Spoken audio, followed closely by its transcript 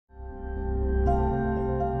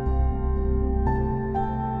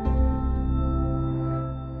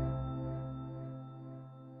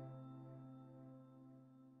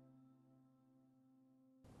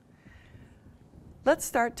Let's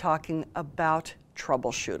start talking about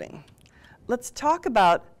troubleshooting. Let's talk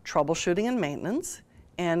about troubleshooting and maintenance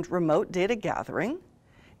and remote data gathering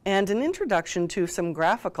and an introduction to some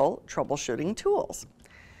graphical troubleshooting tools.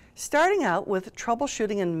 Starting out with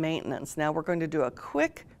troubleshooting and maintenance. Now we're going to do a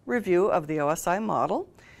quick review of the OSI model,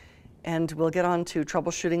 and we'll get on to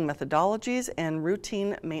troubleshooting methodologies and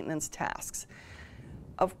routine maintenance tasks.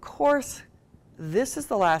 Of course, this is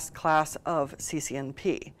the last class of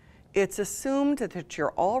CCNP. It's assumed that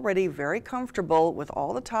you're already very comfortable with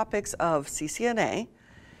all the topics of CCNA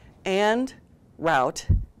and route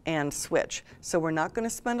and switch. So we're not going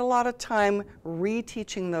to spend a lot of time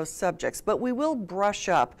reteaching those subjects, but we will brush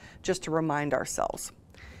up just to remind ourselves.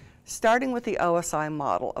 Starting with the OSI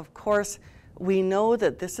model, of course, we know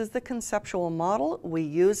that this is the conceptual model. We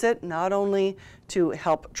use it not only to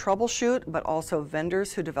help troubleshoot, but also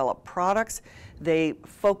vendors who develop products. They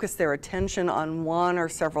focus their attention on one or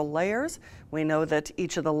several layers. We know that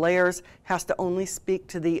each of the layers has to only speak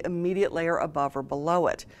to the immediate layer above or below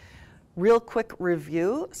it. Real quick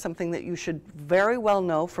review, something that you should very well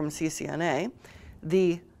know from CCNA.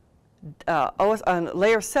 The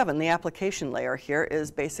layer 7, the application layer here,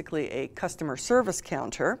 is basically a customer service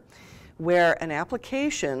counter, where an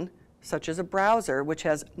application, such as a browser, which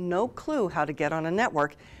has no clue how to get on a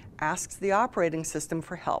network, asks the operating system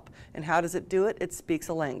for help. And how does it do it? It speaks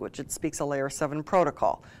a language. It speaks a layer 7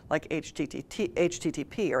 protocol, like HTTP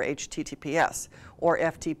or HTTPS, or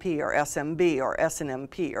FTP or SMB or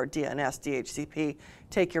SNMP or DNS, DHCP.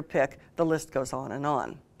 Take your pick. The list goes on and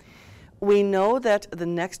on. We know that the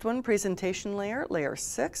next one, presentation layer, layer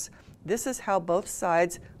 6, this is how both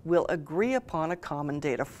sides will agree upon a common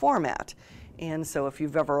data format. And so if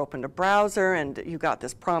you've ever opened a browser and you got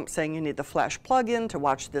this prompt saying you need the Flash plugin to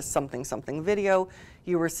watch this something something video,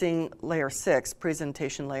 you were seeing layer 6,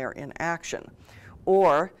 presentation layer, in action.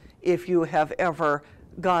 Or if you have ever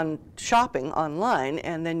gone shopping online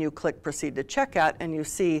and then you click proceed to checkout and you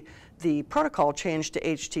see the protocol change to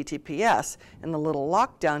HTTPS and the little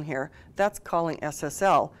lock down here, that's calling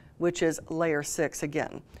SSL, which is layer 6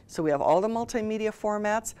 again. So we have all the multimedia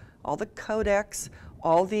formats, all the codecs,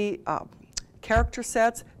 all the character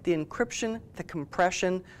sets, the encryption, the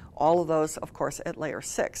compression, all of those, of course, at layer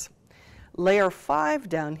 6. Layer 5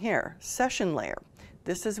 down here, session layer.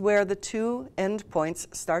 This is where the two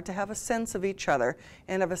endpoints start to have a sense of each other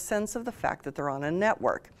and have a sense of the fact that they're on a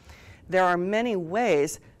network. There are many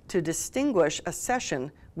ways to distinguish a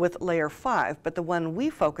session with layer 5, but the one we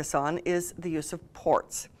focus on is the use of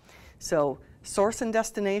ports. So source and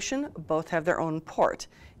destination both have their own port,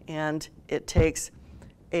 and it takes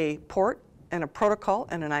a port and a protocol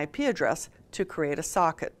and an IP address to create a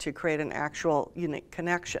socket, to create an actual unique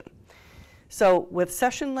connection. So with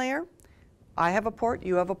session layer, I have a port,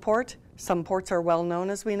 you have a port. Some ports are well known,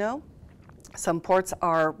 as we know. Some ports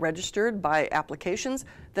are registered by applications.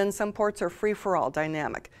 Then some ports are free for all,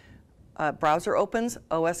 dynamic. Browser opens,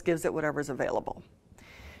 OS gives it whatever's available.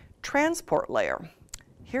 Transport layer.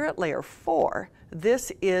 Here at layer 4,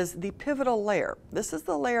 this is the pivotal layer. This is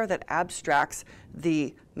the layer that abstracts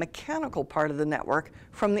the mechanical part of the network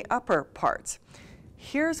from the upper parts.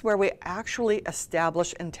 Here's where we actually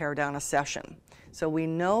establish and tear down a session. So we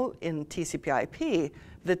know in TCP/IP,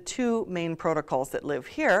 the two main protocols that live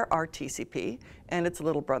here are TCP and its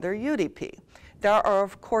little brother UDP. There are,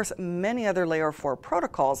 of course, many other layer 4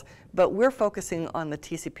 protocols, but we're focusing on the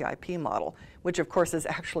TCP/IP model, which of course is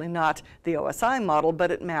actually not the OSI model, but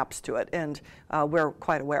it maps to it, and we're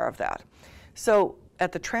quite aware of that. So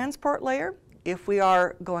at the transport layer, if we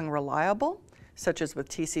are going reliable, such as with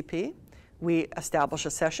TCP, we establish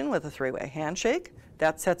a session with a 3-way handshake.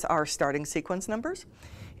 That sets our starting sequence numbers.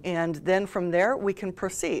 And then from there, we can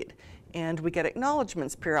proceed. And we get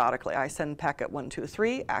acknowledgments periodically. I send packet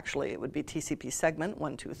 123. Actually, it would be TCP segment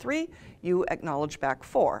 123. You acknowledge back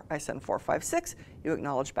 4. I send 456. You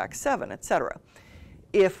acknowledge back 7, etc.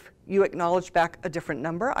 If you acknowledge back a different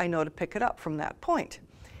number, I know to pick it up from that point.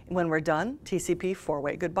 When we're done, TCP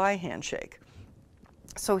 4-way goodbye handshake.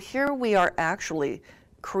 So here we are actually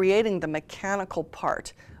creating the mechanical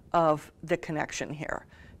part of the connection here,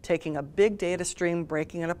 taking a big data stream,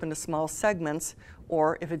 breaking it up into small segments,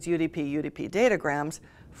 or if it's UDP, UDP datagrams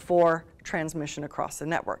for transmission across the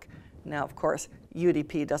network. Now, of course,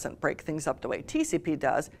 UDP doesn't break things up the way TCP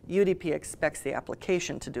does. UDP expects the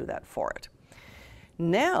application to do that for it.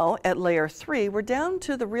 Now, at layer 3, we're down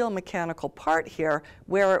to the real mechanical part here,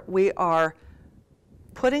 where we are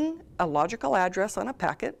putting a logical address on a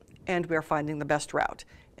packet, and we're finding the best route.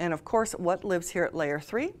 And of course, what lives here at layer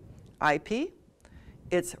 3? IP,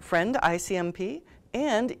 its friend ICMP,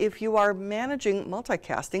 and if you are managing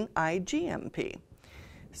multicasting, IGMP.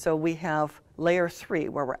 So we have layer 3,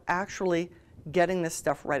 where we're actually getting this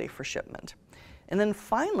stuff ready for shipment. And then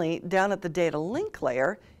finally, down at the data link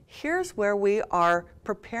layer, here's where we are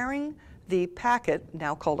preparing the packet,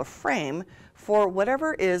 now called a frame, for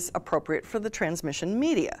whatever is appropriate for the transmission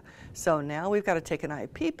media. So now we've got to take an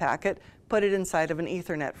IP packet, put it inside of an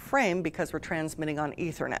Ethernet frame because we're transmitting on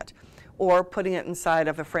Ethernet, or putting it inside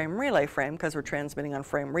of a frame relay frame because we're transmitting on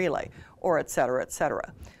frame relay, or et cetera, et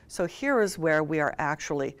cetera. So here is where we are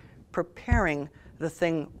actually preparing the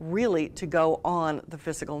thing really to go on the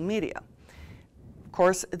physical media. Of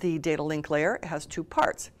course, the data link layer has two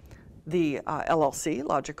parts: the LLC,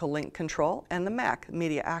 logical link control, and the MAC,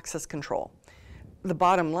 media access control. The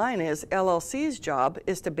bottom line is LLC's job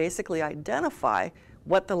is to basically identify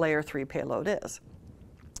what the layer 3 payload is.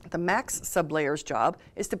 The MAC's sublayer's job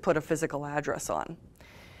is to put a physical address on.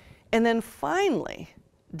 And then finally,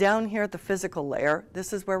 down here at the physical layer,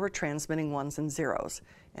 this is where we're transmitting ones and zeros.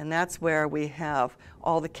 And that's where we have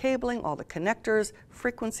all the cabling, all the connectors,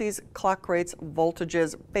 frequencies, clock rates,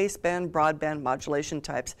 voltages, baseband, broadband modulation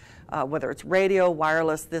types, whether it's radio,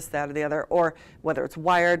 wireless, this, that, or the other, or whether it's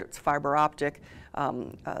wired, it's fiber optic,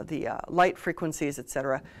 the light frequencies,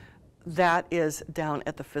 etc. That is down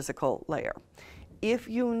at the physical layer. If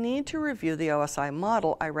you need to review the OSI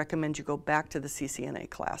model, I recommend you go back to the CCNA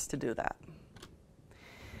class to do that.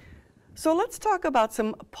 So let's talk about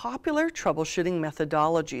some popular troubleshooting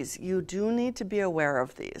methodologies. You do need to be aware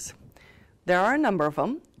of these. There are a number of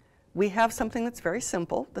them. We have something that's very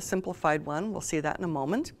simple, the simplified one. We'll see that in a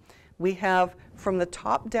moment. We have from the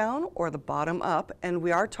top down or the bottom up, and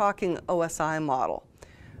we are talking OSI model.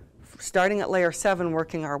 Starting at layer 7,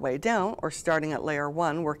 working our way down, or starting at layer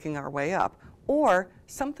 1, working our way up. Or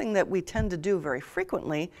something that we tend to do very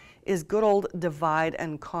frequently is good old divide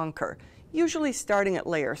and conquer, usually starting at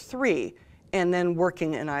layer 3 and then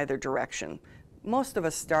working in either direction. Most of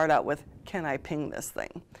us start out with, can I ping this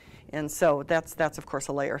thing? And so that's of course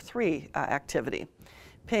a layer 3 activity.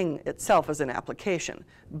 Ping itself is an application,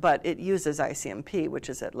 but it uses ICMP, which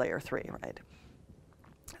is at layer 3, right?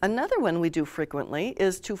 Another one we do frequently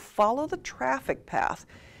is to follow the traffic path.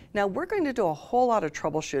 Now we're going to do a whole lot of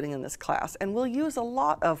troubleshooting in this class, and we'll use a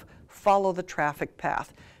lot of follow the traffic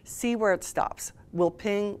path, see where it stops. We'll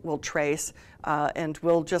ping, we'll trace, and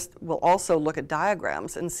we'll also look at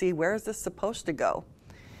diagrams and see where is this supposed to go.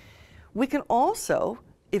 We can also,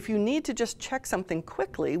 if you need to just check something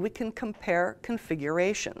quickly, we can compare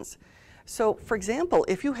configurations. So for example,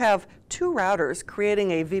 if you have two routers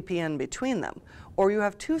creating a VPN between them, or you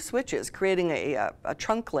have two switches creating a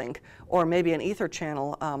trunk link, or maybe an ether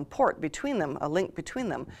channel port between them, a link between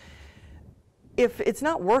them, if it's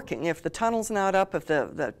not working, if the tunnel's not up, if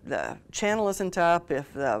the channel isn't up,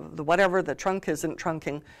 if the trunk isn't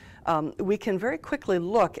trunking, we can very quickly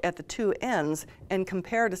look at the two ends and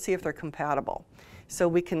compare to see if they're compatible. So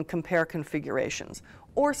we can compare configurations.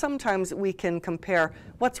 Or sometimes we can compare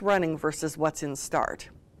what's running versus what's in start.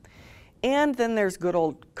 And then there's good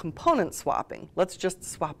old component swapping. Let's just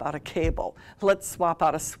swap out a cable. Let's swap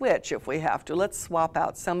out a switch if we have to. Let's swap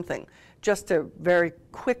out something just to very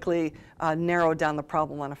quickly narrow down the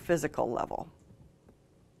problem on a physical level.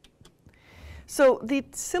 So the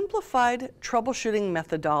simplified troubleshooting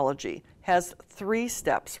methodology has 3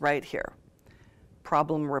 steps right here: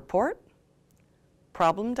 problem report,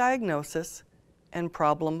 problem diagnosis, and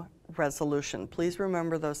problem resolution. Please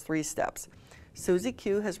remember those 3 steps. Susie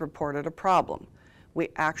Q has reported a problem. We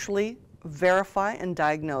actually verify and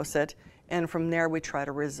diagnose it, and from there we try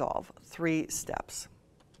to resolve. 3 steps.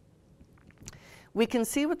 We can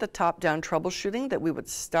see with the top-down troubleshooting that we would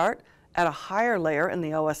start at a higher layer in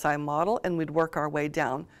the OSI model and we'd work our way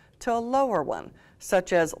down to a lower one,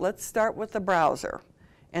 such as let's start with the browser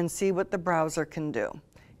and see what the browser can do,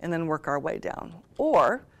 and then work our way down.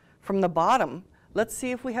 Or from the bottom, let's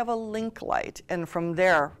see if we have a link light, and from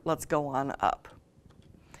there, let's go on up.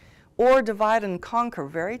 Or divide and conquer,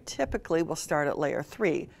 very typically we'll start at layer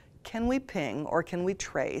 3. Can we ping or can we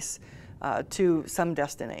trace to some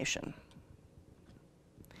destination?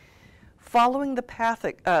 Following the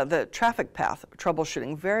traffic path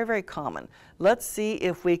troubleshooting, very, very common. Let's see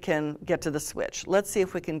if we can get to the switch. Let's see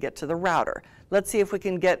if we can get to the router. Let's see if we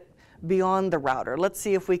can get beyond the router. Let's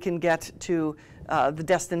see if we can get to the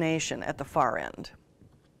destination at the far end.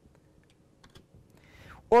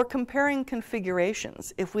 Or comparing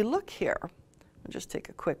configurations. If we look here, I'll just take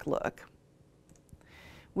a quick look.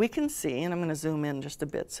 We can see, and I'm going to zoom in just a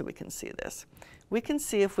bit so we can see this. We can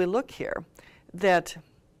see if we look here that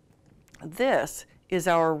this is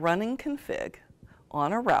our running config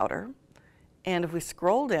on a router, and if we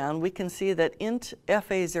scroll down, we can see that int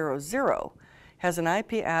FA00 has an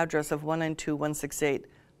IP address of 192.168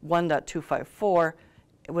 1.254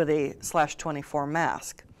 with a /24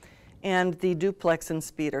 mask. And the duplex and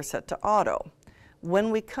speed are set to auto.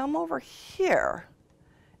 When we come over here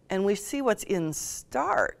and we see what's in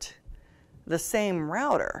start, the same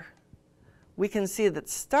router, we can see that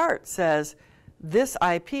start says this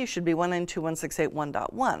IP should be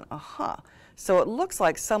 192.168.1.1. So it looks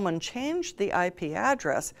like someone changed the IP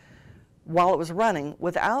address while it was running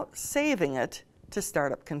without saving it to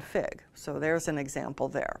startup config. So there's an example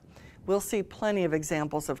there. We'll see plenty of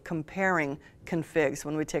examples of comparing configs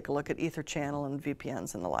when we take a look at Ether channel and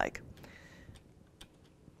VPNs and the like.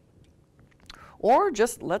 Or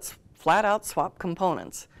just let's flat out swap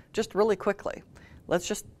components, just really quickly. Let's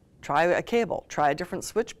just try a cable, try a different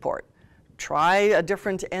switch port, try a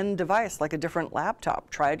different end device like a different laptop,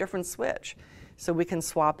 try a different switch. So we can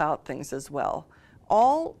swap out things as well.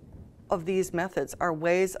 All of these methods are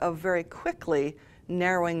ways of very quickly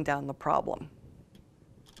narrowing down the problem.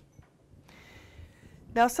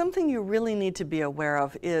 Now, something you really need to be aware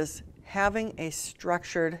of is having a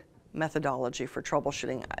structured methodology for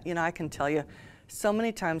troubleshooting. You know, I can tell you so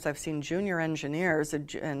many times I've seen junior engineers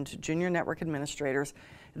and junior network administrators,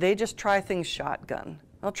 they just try things shotgun.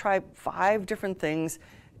 They'll try 5 different things.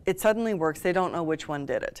 It suddenly works. They don't know which one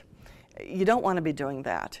did it. You don't want to be doing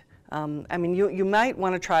that. I mean, you might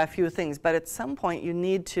want to try a few things, but at some point you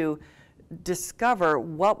need to discover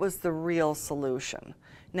what was the real solution.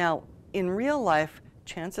 Now, in real life,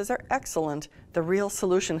 chances are excellent the real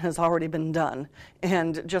solution has already been done,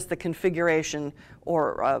 and just the configuration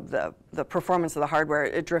or the performance of the hardware,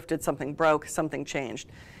 it drifted, something broke, something changed.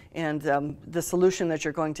 And the solution that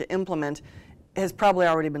you're going to implement has probably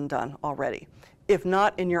already been done already. If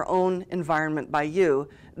not in your own environment by you,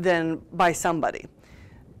 then by somebody.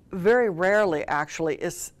 Very rarely, actually,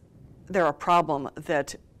 is there a problem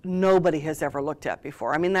that nobody has ever looked at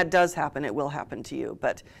before. I mean, that does happen. It will happen to you,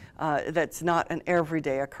 but that's not an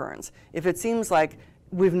everyday occurrence. If it seems like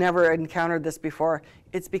we've never encountered this before,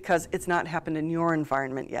 it's because it's not happened in your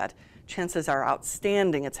environment yet. Chances are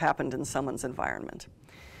outstanding it's happened in someone's environment.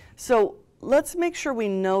 So let's make sure we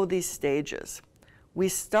know these stages. We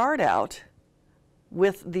start out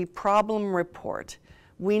with the problem report.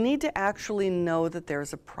 We need to actually know that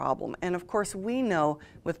there's a problem. And of course, we know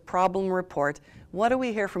with problem report, what do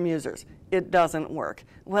we hear from users? It doesn't work.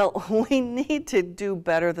 Well, we need to do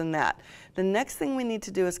better than that. The next thing we need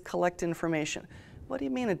to do is collect information. What do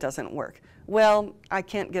you mean it doesn't work? Well, I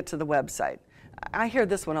can't get to the website. I hear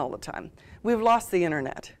this one all the time. We've lost the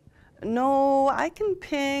internet. No, I can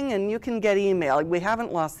ping and you can get email. We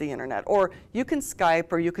haven't lost the internet. Or you can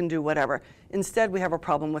Skype or you can do whatever. Instead, we have a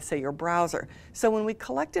problem with, say, your browser. So when we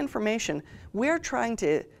collect information, we're trying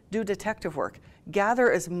to do detective work,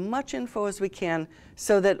 gather as much info as we can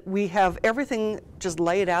so that we have everything just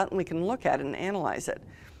laid out and we can look at it and analyze it.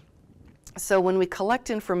 So when we collect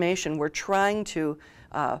information, we're trying to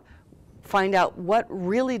find out what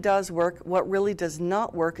really does work, what really does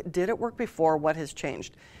not work, did it work before, what has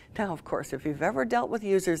changed. Now, of course, if you've ever dealt with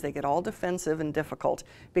users, they get all defensive and difficult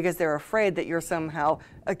because they're afraid that you're somehow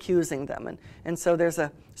accusing them. And so there's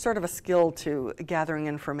a sort of a skill to gathering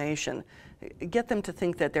information. Get them to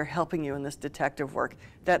think that they're helping you in this detective work.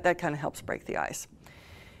 That kind of helps break the ice.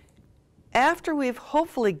 After we've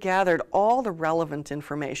hopefully gathered all the relevant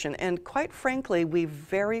information, and quite frankly, we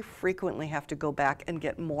very frequently have to go back and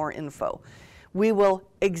get more info, we will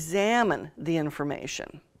examine the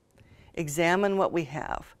information, examine what we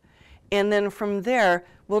have. And then from there,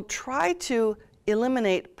 we'll try to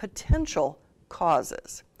eliminate potential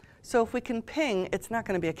causes. So if we can ping, it's not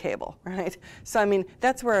going to be a cable, right? So I mean,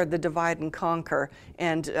 that's where the divide and conquer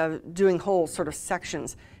and doing whole sort of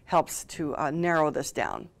sections helps to narrow this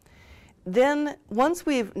down. Then once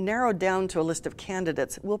we've narrowed down to a list of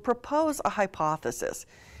candidates, we'll propose a hypothesis.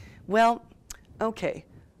 Well, okay,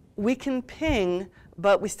 we can ping,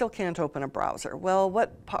 but we still can't open a browser. Well,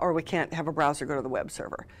 or we can't have a browser go to the web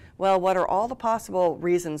server. Well, what are all the possible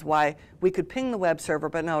reasons why we could ping the web server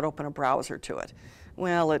but not open a browser to it?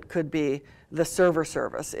 Well, it could be the server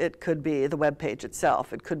service. It could be the web page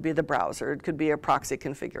itself. It could be the browser. It could be a proxy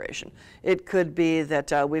configuration. It could be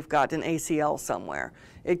that we've got an ACL somewhere.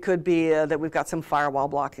 It could be that we've got some firewall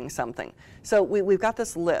blocking something. So we've got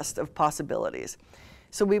this list of possibilities.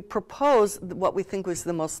 So we propose what we think was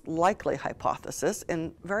the most likely hypothesis,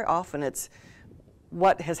 and very often it's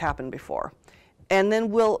what has happened before. And then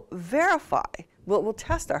we'll verify, we'll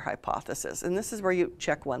test our hypothesis, and this is where you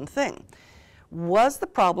check one thing. Was the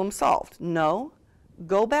problem solved? No.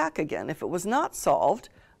 Go back again. If it was not solved,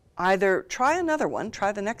 either try another one,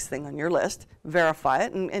 try the next thing on your list, verify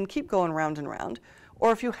it, and keep going round and round.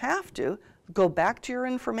 Or if you have to, go back to your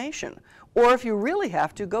information. Or if you really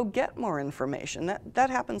have to, go get more information. That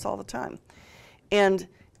happens all the time. And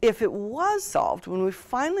if it was solved, when we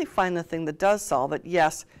finally find the thing that does solve it,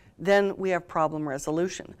 yes, then we have problem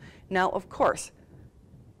resolution. Now, of course,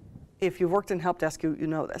 if you've worked in help desk, you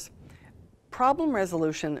know this. Problem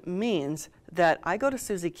resolution means that I go to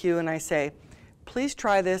Susie Q and I say, please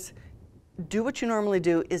try this, do what you normally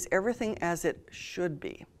do, is everything as it should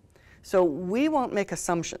be? So we won't make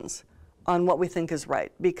assumptions on what we think is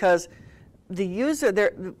right, because the user,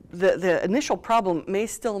 the initial problem may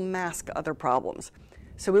still mask other problems.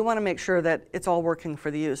 So we want to make sure that it's all working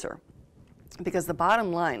for the user. Because the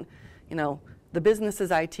bottom line, you know, the business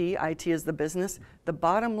is IT, IT is the business. The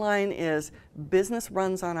bottom line is business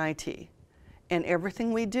runs on IT. And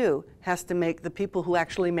everything we do has to make the people who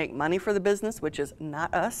actually make money for the business, which is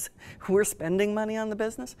not us, who are spending money on the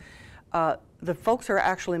business, the folks who are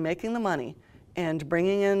actually making the money and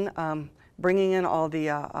bringing in all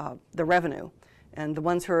the revenue, and the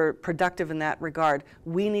ones who are productive in that regard,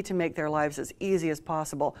 we need to make their lives as easy as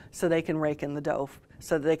possible so they can rake in the dough,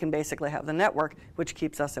 so that they can basically have the network, which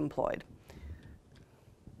keeps us employed.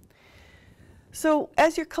 So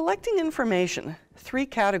as you're collecting information, 3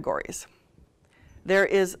 categories. There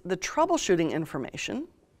is the troubleshooting information,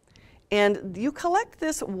 and you collect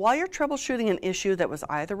this while you're troubleshooting an issue that was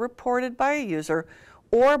either reported by a user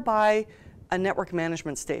or by a network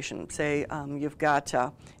management station. Say you've got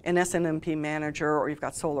an SNMP manager, or you've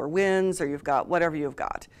got SolarWinds, or you've got whatever you've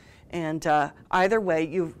got. And either way,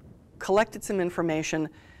 you've collected some information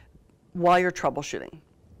while you're troubleshooting.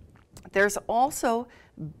 There's also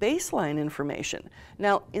baseline information.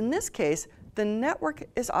 Now, in this case, the network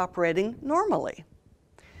is operating normally.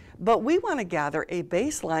 But we want to gather a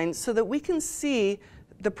baseline so that we can see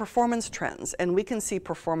the performance trends and we can see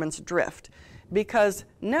performance drift. Because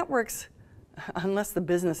networks, unless the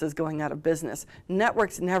business is going out of business,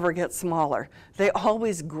 networks never get smaller. They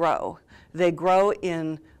always grow. They grow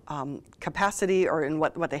in capacity, or in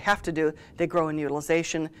what they have to do. They grow in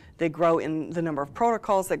utilization. They grow in the number of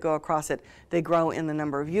protocols that go across it. They grow in the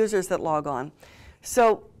number of users that log on.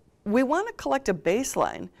 So we want to collect a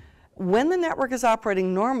baseline when the network is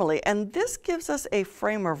operating normally, and this gives us a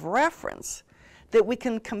frame of reference that we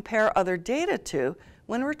can compare other data to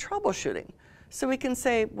when we're troubleshooting. So we can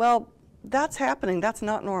say, well, that's happening, that's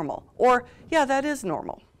not normal. Or, yeah, that is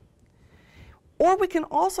normal. Or we can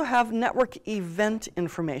also have network event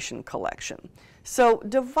information collection. So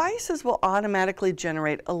devices will automatically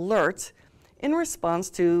generate alerts in response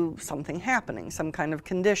to something happening, some kind of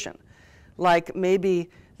condition. Like maybe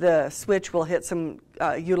the switch will hit some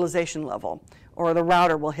utilization level, or the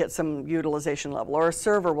router will hit some utilization level, or a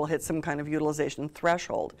server will hit some kind of utilization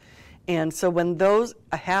threshold. And so when those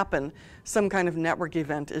happen, some kind of network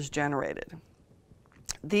event is generated.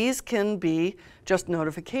 These can be just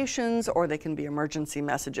notifications, or they can be emergency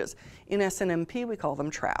messages. In SNMP, we call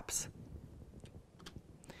them traps.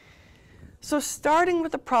 So starting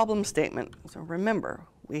with the problem statement. So remember,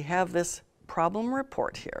 we have this problem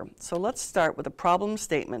report here. So let's start with a problem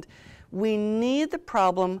statement. We need the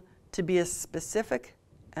problem to be as specific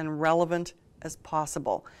and relevant as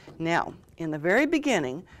possible. Now, in the very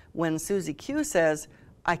beginning, when Susie Q says,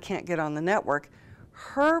 I can't get on the network,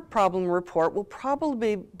 her problem report will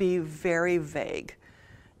probably be very vague.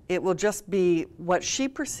 It will just be what she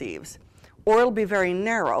perceives, or it'll be very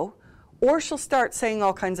narrow, or she'll start saying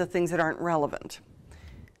all kinds of things that aren't relevant.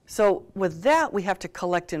 So with that, we have to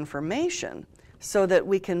collect information so that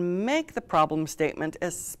we can make the problem statement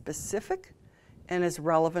as specific and as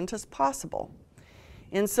relevant as possible.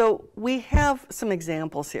 And so we have some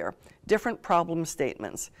examples here, different problem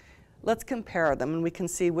statements. Let's compare them and we can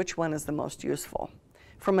see which one is the most useful.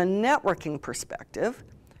 From a networking perspective,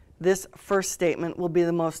 this first statement will be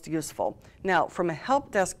the most useful. Now, from a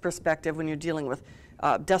help desk perspective, when you're dealing with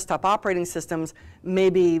desktop operating systems,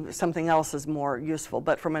 maybe something else is more useful.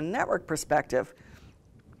 But from a network perspective,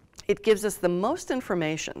 it gives us the most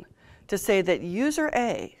information to say that user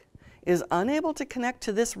A is unable to connect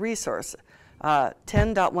to this resource,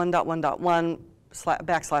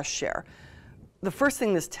 10.1.1.1/share. The first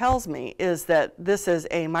thing this tells me is that this is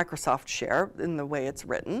a Microsoft share in the way it's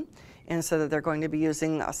written, and so that they're going to be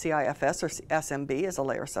using CIFS or SMB as a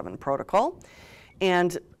layer 7 protocol.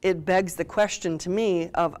 And it begs the question to me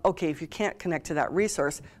of, okay, if you can't connect to that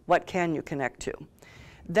resource, what can you connect to?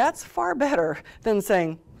 That's far better than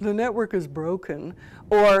saying, the network is broken,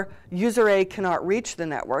 or user A cannot reach the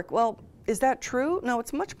network. Well, is that true? No,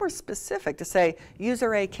 it's much more specific to say,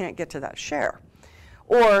 user A can't get to that share.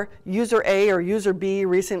 Or user A or user B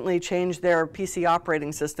recently changed their PC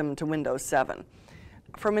operating system to Windows 7.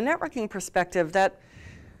 From a networking perspective, that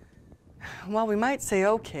Well, we might say,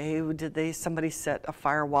 okay, did somebody set a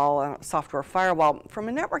firewall, a software firewall? From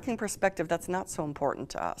a networking perspective, that's not so important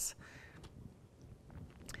to us.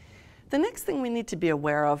 The next thing we need to be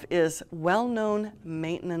aware of is well-known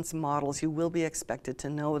maintenance models. You will be expected to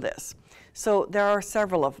know this. So there are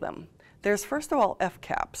several of them. There's, first of all,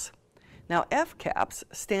 FCAPS. Now, FCAPS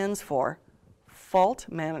stands for Fault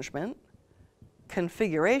Management,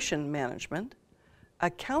 Configuration Management,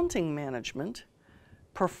 Accounting Management,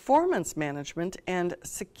 Performance Management, and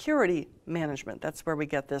Security Management. That's where we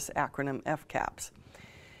get this acronym FCAPS.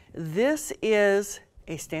 This is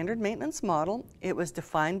a standard maintenance model. It was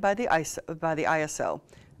defined by the ISO,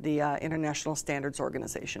 the International Standards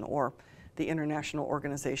Organization, or the International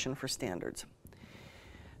Organization for Standards.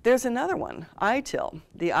 There's another one, ITIL,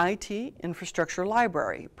 the IT Infrastructure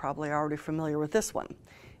Library. Probably already familiar with this one.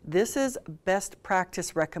 This is best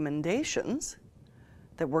practice recommendations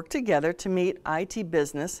that work together to meet IT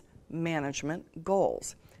business management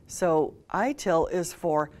goals. So ITIL is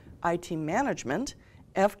for IT management.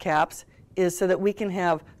 FCAPS is so that we can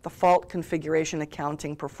have the fault, configuration,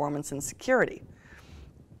 accounting, performance, and security.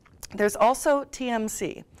 There's also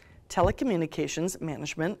TMC, Telecommunications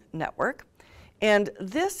Management Network. And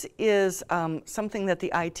this is something that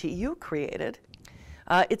the ITU created.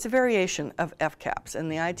 It's a variation of FCAPS,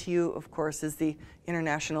 and the ITU, of course, is the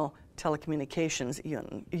International Telecommunications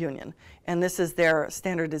Union, and this is their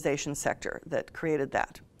standardization sector that created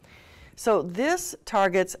that. So this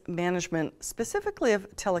targets management specifically of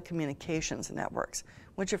telecommunications networks,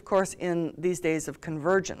 which of course in these days of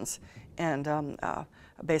convergence and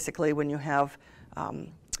basically when you have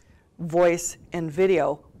voice and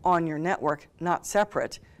video on your network, not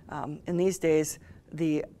separate, in these days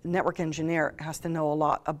the network engineer has to know a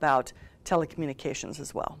lot about telecommunications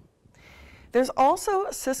as well. There's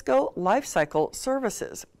also Cisco Lifecycle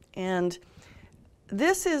Services, and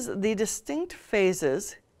this is the distinct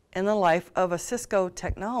phases in the life of a Cisco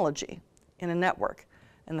technology in a network.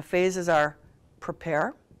 And the phases are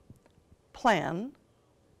prepare, plan,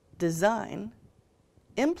 design,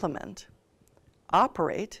 implement,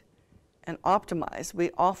 operate, and optimize.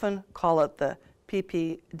 We often call it the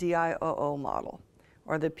PPDIO model,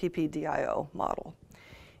 or the PPDIO model.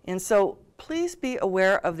 And so please be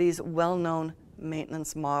aware of these well-known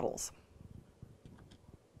maintenance models.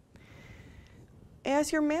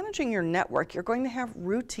 As you're managing your network, you're going to have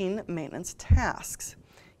routine maintenance tasks.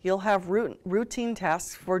 You'll have routine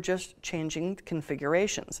tasks for just changing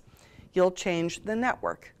configurations. You'll change the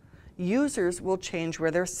network. Users will change where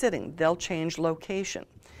they're sitting. They'll change location.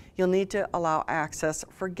 You'll need to allow access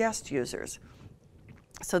for guest users.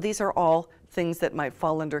 So these are all things that might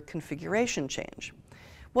fall under configuration change.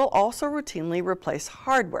 We'll also routinely replace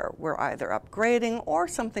hardware. We're either upgrading or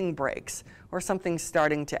something breaks or something's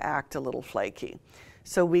starting to act a little flaky.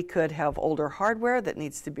 So we could have older hardware that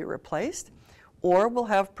needs to be replaced, or we'll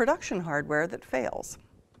have production hardware that fails.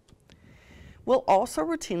 We'll also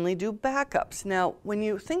routinely do backups. Now, when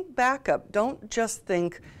you think backup, don't just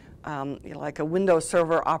think like a Windows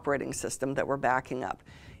Server operating system that we're backing up.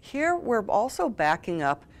 Here, we're also backing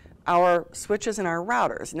up our switches and our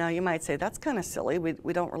routers. Now you might say, that's kind of silly.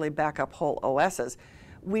 We don't really back up whole OSs.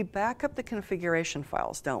 We back up the configuration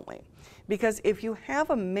files, don't we? Because if you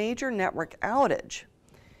have a major network outage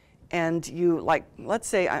and you, like, let's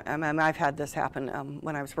say, I've had this happen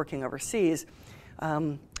when I was working overseas.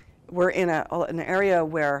 We're in an area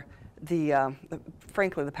where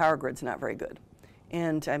frankly, the power grid's not very good.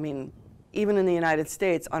 And I mean, even in the United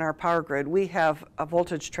States, on our power grid, we have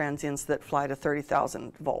voltage transients that fly to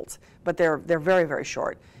 30,000 volts, but they're very, very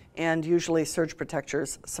short. And usually surge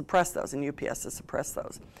protectors suppress those, and UPSs suppress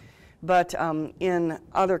those. But in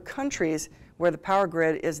other countries where the power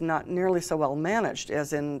grid is not nearly so well managed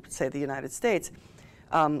as in, say, the United States,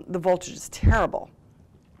 the voltage is terrible.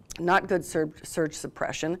 Not good surge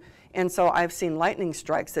suppression. And so I've seen lightning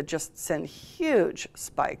strikes that just send huge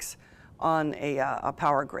spikes on a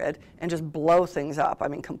power grid and just blow things up. I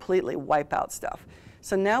mean, completely wipe out stuff.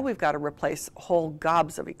 So now we've got to replace whole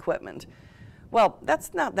gobs of equipment. Well,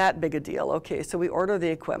 that's not that big a deal. Okay, so we order the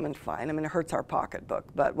equipment, fine. I mean, it hurts our pocketbook,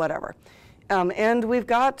 but whatever. And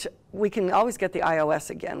we can always get the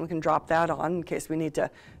iOS again. We can drop that on in case we need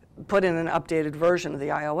to put in an updated version of the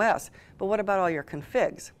iOS. But what about all your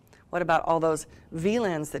configs? What about all those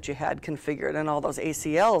VLANs that you had configured and all those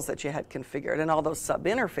ACLs that you had configured and all those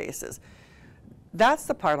sub-interfaces? That's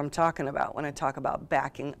the part I'm talking about when I talk about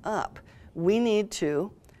backing up. We need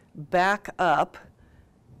to back up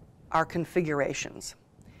our configurations.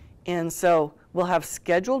 And so we'll have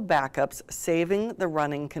scheduled backups saving the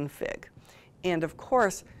running config. And of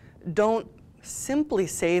course, don't simply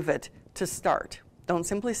save it to start. Don't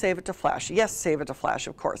simply save it to flash. Yes, save it to flash,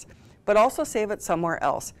 of course, but also save it somewhere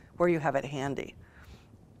else where you have it handy.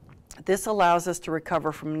 This allows us to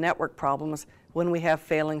recover from network problems when we have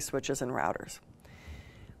failing switches and routers.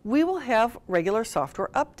 We will have regular software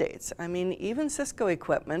updates. I mean, even Cisco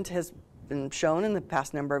equipment has been shown in the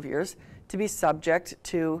past number of years to be subject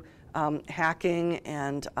to hacking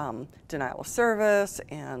and denial of service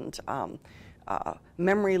and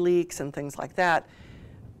memory leaks and things like that.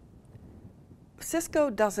 Cisco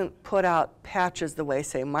doesn't put out patches the way,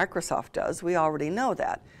 say, Microsoft does. We already know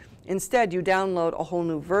that. Instead, you download a whole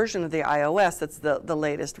new version of the iOS that's the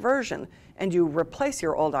latest version, and you replace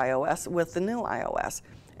your old iOS with the new iOS,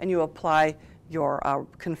 and you apply your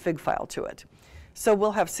config file to it. So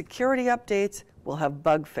we'll have security updates, we'll have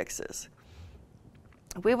bug fixes.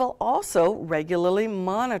 We will also regularly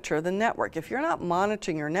monitor the network. If you're not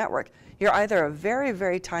monitoring your network, you're either a very,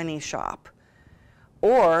 very tiny shop,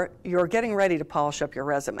 or you're getting ready to polish up your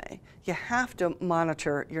resume. You have to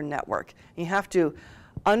monitor your network. You have to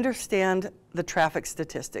understand the traffic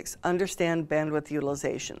statistics, understand bandwidth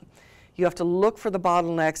utilization. You have to look for the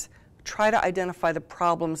bottlenecks, try to identify the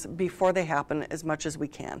problems before they happen as much as we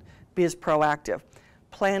can. Be as proactive.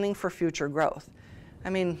 Planning for future growth. I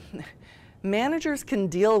mean, managers can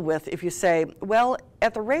deal with if you say, well,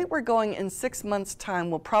 at the rate we're going in 6 months' time,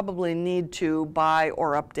 we'll probably need to buy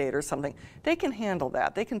or update or something. They can handle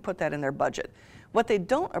that. They can put that in their budget. What they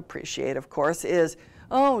don't appreciate, of course, is,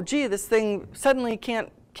 oh, gee, this thing suddenly can't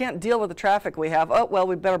deal with the traffic we have. Oh, well,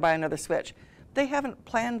 we better buy another switch. They haven't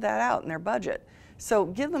planned that out in their budget. So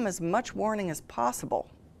give them as much warning as possible.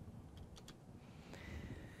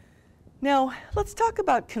 Now, let's talk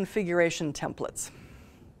about configuration templates.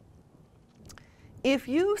 If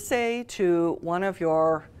you say to one of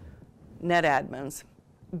your net admins,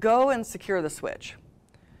 go and secure the switch,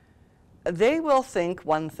 they will think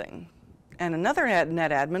one thing, and another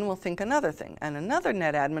net admin will think another thing, and another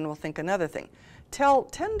net admin will think another thing. Tell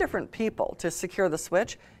 10 different people to secure the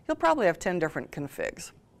switch, you'll probably have 10 different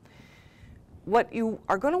configs. What you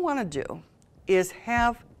are going to want to do is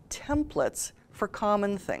have templates for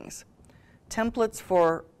common things. Templates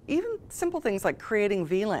for even simple things like creating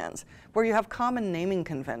VLANs, where you have common naming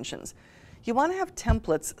conventions. You want to have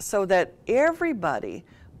templates so that everybody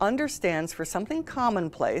understands for something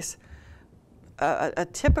commonplace, a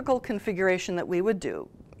typical configuration that we would do,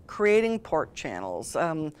 creating port channels,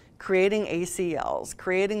 creating ACLs,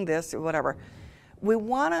 creating this, whatever. We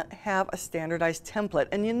want to have a standardized template,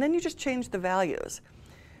 and then you just change the values.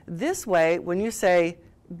 This way, when you say,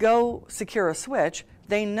 go secure a switch,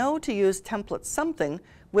 they know to use template something,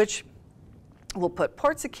 which will put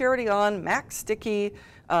port security on, MAC sticky,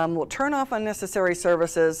 will turn off unnecessary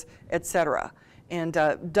services, etc. And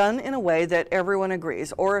done in a way that everyone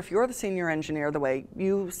agrees, or if you're the senior engineer, the way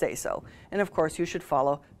you say so. And of course, you should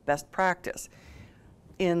follow best practice.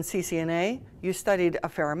 In CCNA, you studied a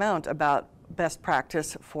fair amount about best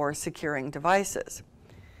practice for securing devices.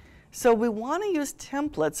 So we want to use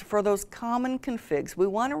templates for those common configs. We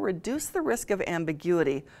want to reduce the risk of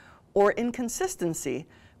ambiguity or inconsistency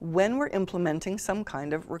when we're implementing some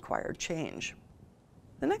kind of required change.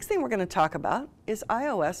 The next thing we're going to talk about is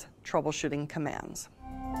iOS troubleshooting commands.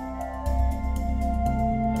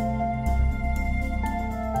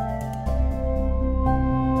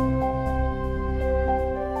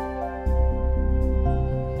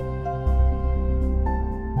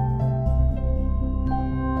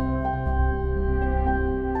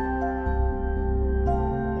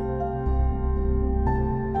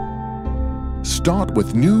 Start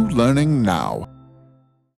with new learning now